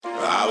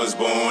I was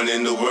born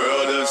in the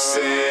world of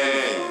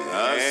sin,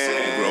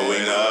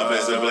 growing up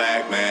as a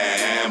black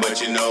man.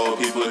 But you know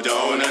people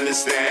don't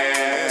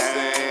understand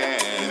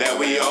that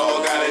we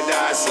all gotta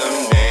die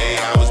someday.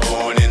 I was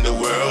born in the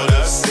world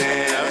of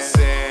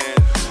sin,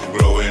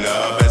 growing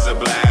up as a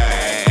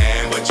black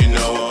man. But you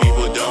know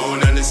people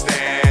don't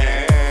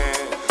understand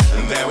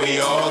that we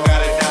all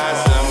gotta die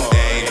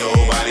someday.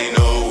 Nobody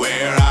know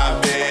where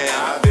I've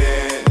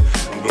been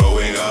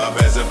growing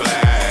up as a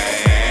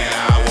black man.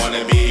 I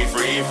wanna be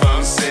free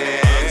from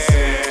sin,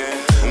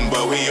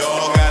 but we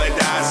all gotta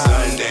die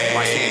someday.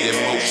 Right hand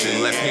in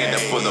motion, left hand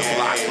up for the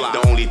block.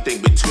 The only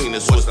thing between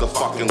us was the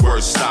fucking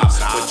word stop.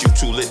 But you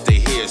too lit to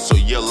hear, so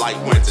your light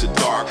went to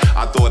dark.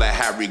 I thought I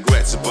had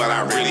regrets, but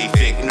I really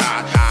think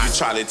not. You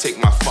try to take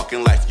my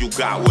fucking life, you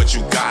got what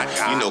you got.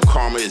 You know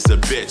karma is a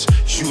bitch,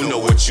 you know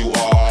what you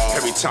are.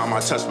 Every time I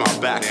touch my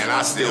back, and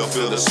I still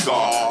feel the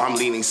scar. I'm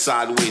leaning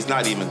sideways,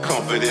 not even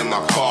comfort in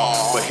my car.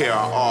 But here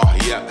I are,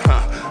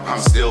 I'm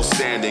still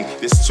standing.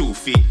 This 2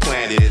 feet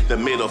planted, the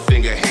middle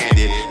finger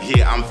handed.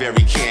 Yeah, I'm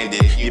very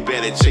candid. You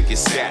better check your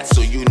stats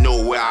so you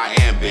know where I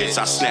am, bitch.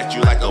 I snapped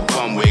you like a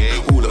bum wig.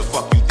 Who the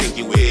fuck you think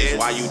you is?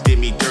 Why you did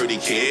me dirty,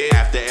 kid?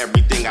 After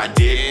everything I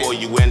did for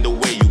you and the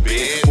way you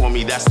been. For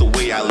me, that's the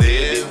way I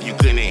live. If you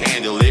couldn't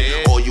handle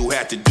it, all you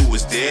had to do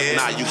was dip.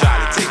 Now you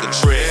gotta take a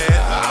trip.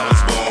 I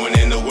was born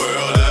in the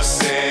world of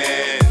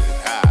sin,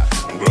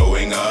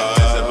 growing up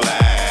as a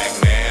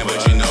black man.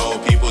 But you know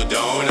people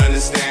don't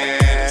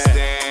understand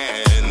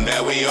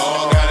that we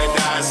all gotta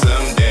die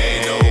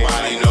someday.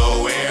 Nobody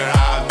know where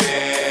I've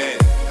been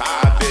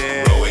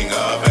growing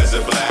up as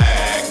a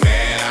black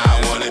man.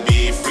 I wanna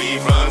be free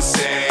from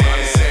sin,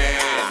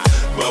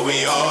 but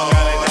we all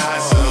gotta die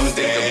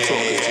someday. I'm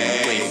talking to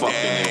you, ain't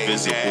fucking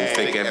invisible.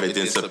 Fake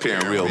evidence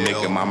appearing real,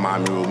 making my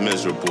mind real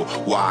miserable.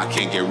 Why I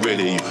can't get rid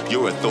of you?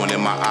 You're a thorn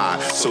in my eye,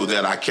 so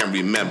that I can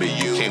remember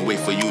you. Can't wait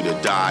for you to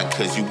die,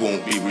 cause you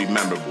won't be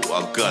rememberable.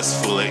 A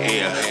gust full of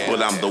air,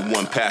 but I'm the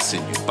one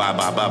passing you. Bye,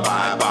 bye, bye,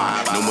 bye,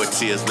 bye. No more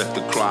tears left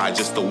to cry,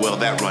 just a well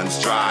that runs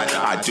dry.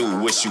 I do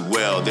wish you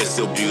well, there's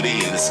still beauty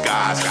in the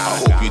skies. I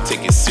hope you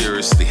take it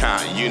seriously,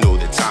 you know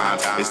the time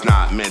it's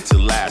not meant to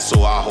last,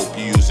 so I hope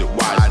you use it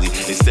wisely.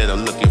 Instead of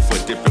looking for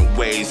different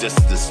ways just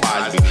to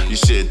despise me, you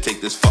should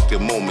take this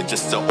fucking moment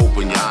just to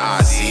open your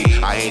eyes. See,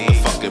 I ain't the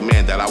fucking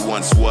man that I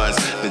once was.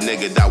 The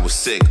nigga that was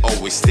sick,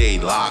 always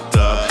stayed locked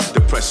up.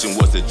 Depression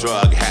was the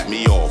drug, had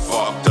me all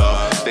fucked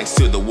up. Thanks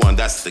to the one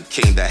that's the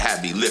king that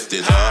had me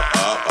lifted up.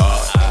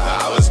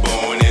 I was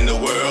born in the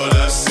world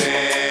of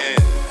sin,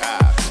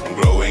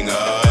 growing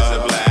up as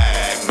a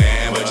black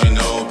man. But you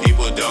know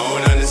people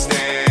don't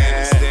understand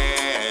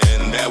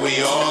that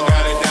we all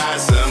gotta die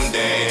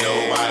someday.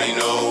 Nobody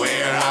know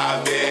where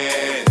I've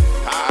been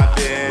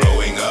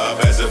growing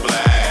up as a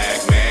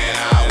black man.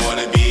 I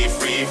wanna be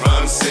free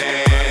from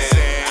sin,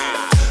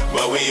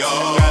 but we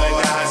all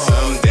gotta die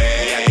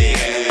someday. At the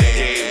end of the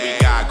day, we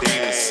got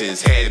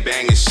grievances, head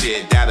banging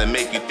shit that'll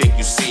make you think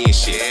you seeing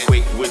shit.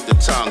 Quick with the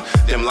tongue,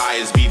 them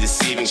liars be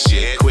deceiving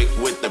shit. Quick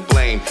with the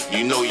blame,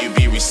 you know you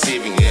be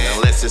receiving it.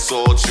 Unless it's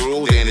all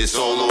true, then it's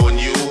all on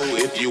you.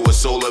 If you a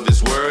soul of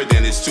his word,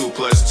 then it's 2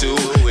 + 2.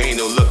 Ain't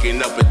no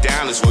looking up or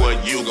down, it's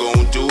what you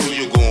gon' do.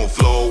 You gon'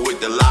 flow with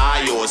the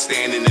lie or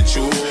stand in the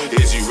truth.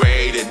 Is you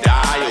ready to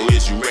die or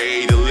is you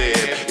ready to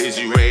live? Is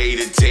you ready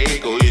to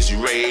take or is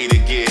you ready to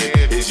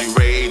give? Is you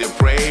ready to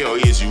pray or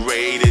is you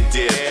ready to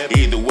dip?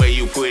 Either way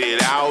you put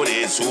it out,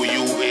 it's who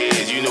you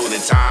is. You know the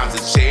times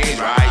have changed,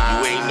 right?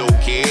 You ain't no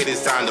kid,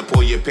 it's time to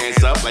pull your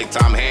pants up like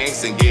Tom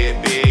Hanks and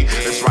get big.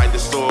 Let's write the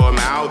storm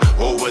out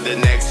over the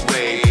next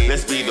wave.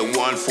 Let's be the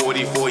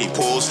 144